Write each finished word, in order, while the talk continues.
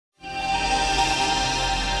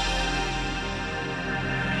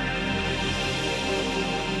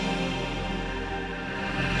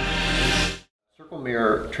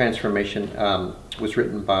Mirror Transformation was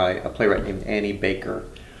written by a playwright named Annie Baker,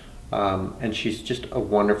 and she's just a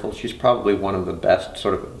wonderful, she's probably one of the best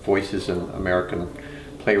sort of voices in American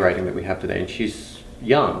playwriting that we have today, and she's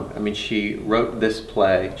young. I mean, she wrote this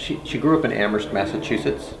play, she grew up in Amherst,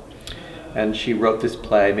 Massachusetts, and she wrote this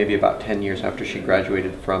play maybe about 10 years after she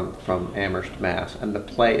graduated from Amherst, Mass. And the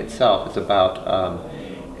play itself is about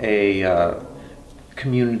a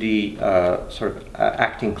community sort of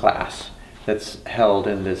acting class that's held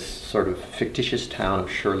in this sort of fictitious town of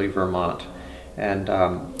Shirley, Vermont. And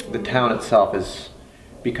the town itself is,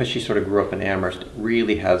 because she sort of grew up in Amherst,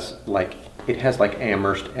 really has like, it has like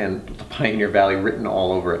Amherst and the Pioneer Valley written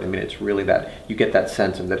all over it. I mean, it's really that, you get that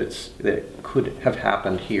sense of that that it could have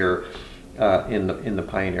happened here in the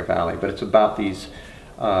Pioneer Valley. But it's about these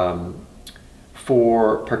 4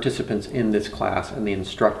 participants in this class and the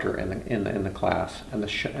instructor in the class, and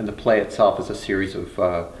the play itself is a series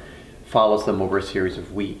of follows them over a series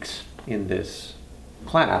of weeks in this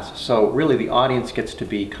class. So really the audience gets to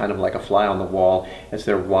be kind of like a fly on the wall as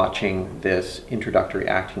they're watching this introductory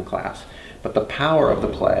acting class. But the power of the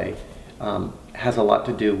play has a lot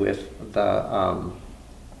to do with the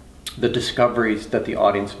discoveries that the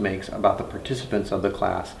audience makes about the participants of the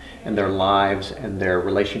class and their lives and their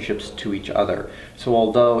relationships to each other. So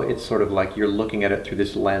although it's sort of like you're looking at it through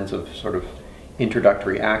this lens of sort of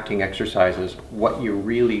introductory acting exercises, what you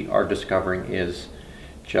really are discovering is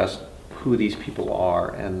just who these people are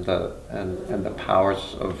and the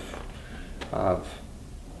powers of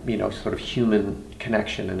you know, sort of human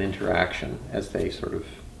connection and interaction as they sort of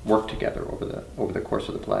work together over the course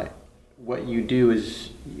of the play. What you do is,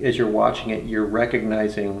 as you're watching it, you're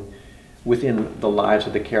recognizing within the lives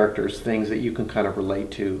of the characters things that you can kind of relate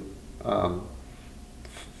to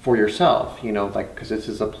for yourself, you know, like, because this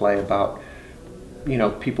is a play about, you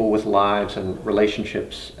know, people with lives and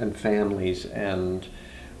relationships and families and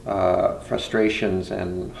frustrations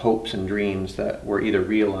and hopes and dreams that were either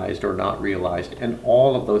realized or not realized, and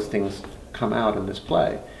all of those things come out in this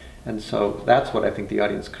play. And so that's what I think the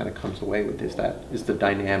audience kind of comes away with, is the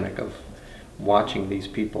dynamic of watching these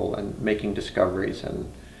people and making discoveries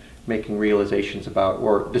and making realizations about,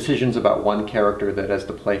 or decisions about one character that as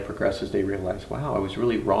the play progresses they realize, wow, I was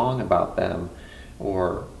really wrong about them,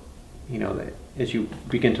 or, you know, as you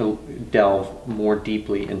begin to delve more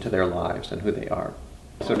deeply into their lives and who they are.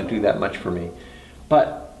 Sort of do that much for me.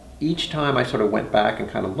 But each time I sort of went back and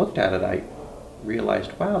kind of looked at it, I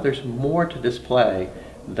realized, wow, there's more to this play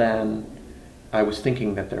than I was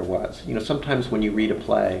thinking that there was. You know, sometimes when you read a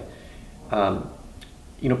play,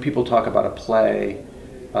 you know, people talk about a play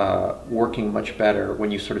working much better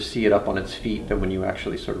when you sort of see it up on its feet than when you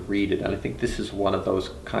actually sort of read it. And I think this is one of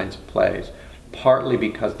those kinds of plays, partly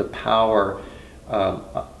because the power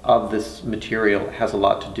of this material has a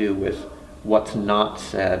lot to do with what's not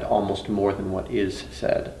said almost more than what is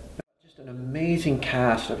said. Just an amazing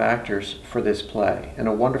cast of actors for this play, and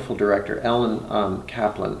a wonderful director. Ellen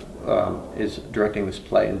Kaplan is directing this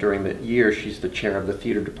play, and during the year she's the chair of the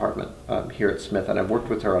theater department here at Smith, and I've worked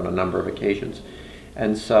with her on a number of occasions.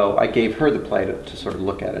 And so I gave her the play to sort of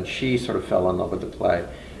look at, and she sort of fell in love with the play.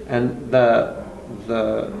 And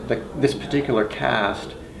this particular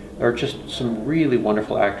cast are just some really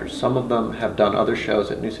wonderful actors. Some of them have done other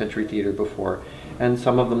shows at New Century Theater before, and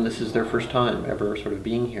some of them this is their first time ever sort of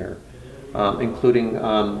being here, including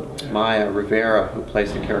Maya Rivera, who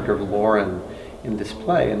plays the character of Lauren in this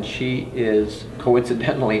play. And she is,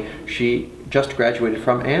 coincidentally, she just graduated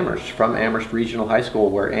from Amherst Regional High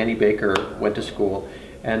School, where Annie Baker went to school,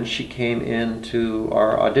 and she came into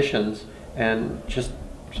our auditions and just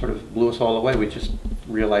sort of blew us all away. We just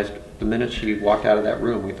realized the minute she walked out of that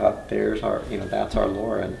room, we thought, there's our, you know, that's our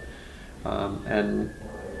Lauren. And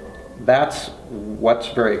that's what's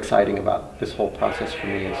very exciting about this whole process for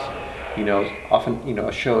me is, you know, often, you know,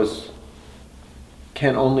 a show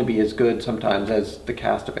can only be as good sometimes as the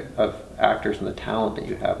cast of actors and the talent that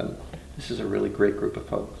you have, and this is a really great group of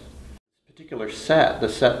folks. This particular set, the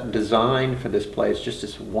set design for this play is just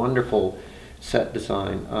this wonderful set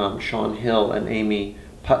design. Sean Hill and Amy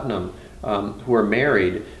Putnam, who are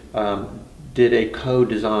married, did a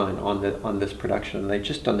co-design on this production, and they've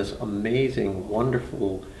just done this amazing,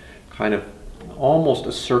 wonderful kind of almost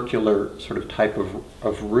a circular sort of type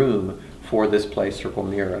of room for this play, Circle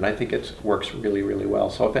Mirror, and I think it works really, really well.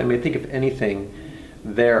 So I think if anything,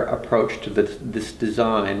 their approach to this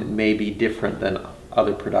design may be different than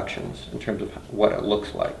other productions in terms of what it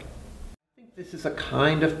looks like. I think this is a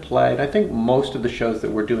kind of play, and I think most of the shows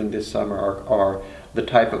that we're doing this summer are the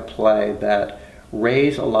type of play that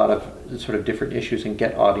raise a lot of sort of different issues and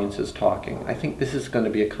get audiences talking. I think this is going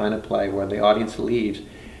to be a kind of play where the audience leaves,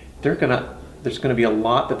 they're going to there's going to be a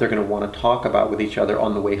lot that they're going to want to talk about with each other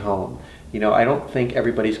on the way home. You know, I don't think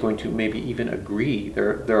everybody's going to maybe even agree.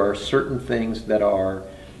 There are certain things that are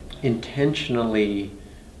intentionally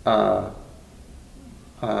not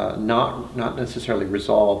necessarily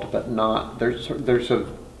resolved, but not there's a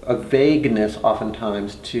vagueness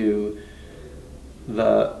oftentimes to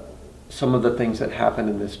some of the things that happen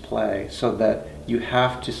in this play, so that you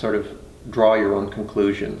have to sort of draw your own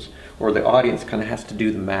conclusions, or the audience kind of has to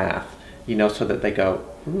do the math, you know, so that they go,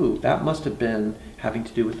 ooh, that must have been having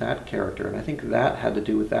to do with that character, and I think that had to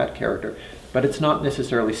do with that character, but it's not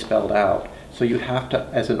necessarily spelled out. So you have to,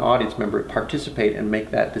 as an audience member, participate and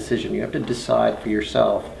make that decision. You have to decide for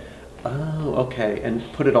yourself, oh, okay, and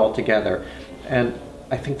put it all together. And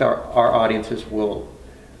I think that our audiences will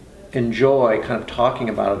enjoy kind of talking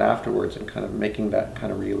about it afterwards and kind of making that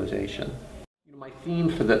kind of realization. You know, my theme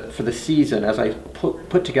for the season, as I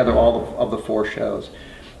put together all of the 4 shows,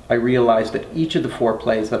 I realized that each of the 4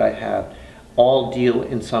 plays that I had all deal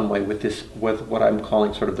in some way with what I'm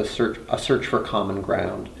calling sort of a search for common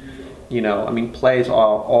ground. You know, I mean, plays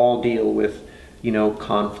all deal with, you know,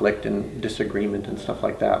 conflict and disagreement and stuff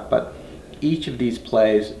like that, but each of these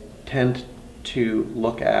plays tend to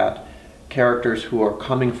look at characters who are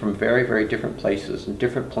coming from very, very different places and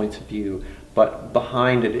different points of view, but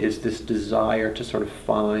behind it is this desire to sort of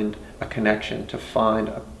find a connection, to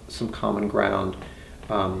find some common ground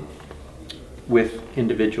with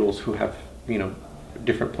individuals who have, you know,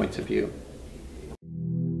 different points of view.